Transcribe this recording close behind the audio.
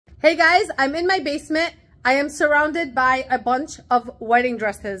Hey guys, I'm in my basement. I am surrounded by a bunch of wedding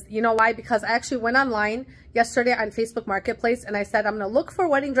dresses. You know why? Because I actually went online yesterday on Facebook Marketplace and I said I'm going to look for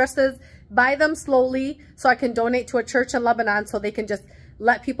wedding dresses, buy them slowly so I can donate to a church in Lebanon so they can just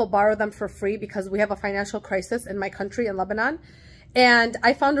let people borrow them for free because we have a financial crisis in my country in Lebanon. And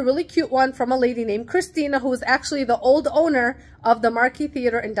I found a really cute one from a lady named Christina, who is actually the old owner of the Marquee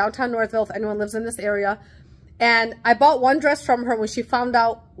Theater in downtown Northville, if anyone lives in this area. And I bought one dress from her. When she found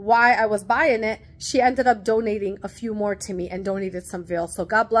out why I was buying it, she ended up donating a few more to me and donated some veils. So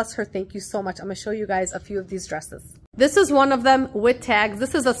God bless her. Thank you so much. I'm going to show you guys a few of these dresses. This is one of them with tags.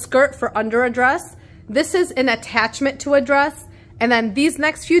 This is a skirt for under a dress. This is an attachment to a dress. And then these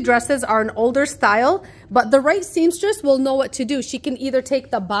next few dresses are an older style, but the right seamstress will know what to do. She can either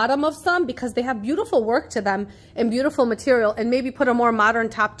take the bottom of some because they have beautiful work to them and beautiful material and maybe put a more modern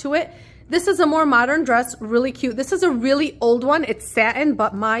top to it. This is a more modern dress, really cute. This is a really old one. It's satin,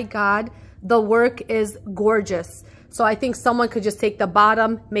 but my God, the work is gorgeous. So I think someone could just take the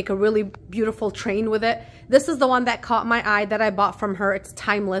bottom, make a really beautiful train with it. This is the one that caught my eye that I bought from her. It's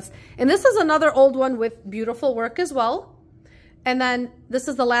timeless. And this is another old one with beautiful work as well. And then this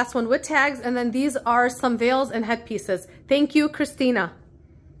is the last one with tags. And then these are some veils and headpieces. Thank you, Christina.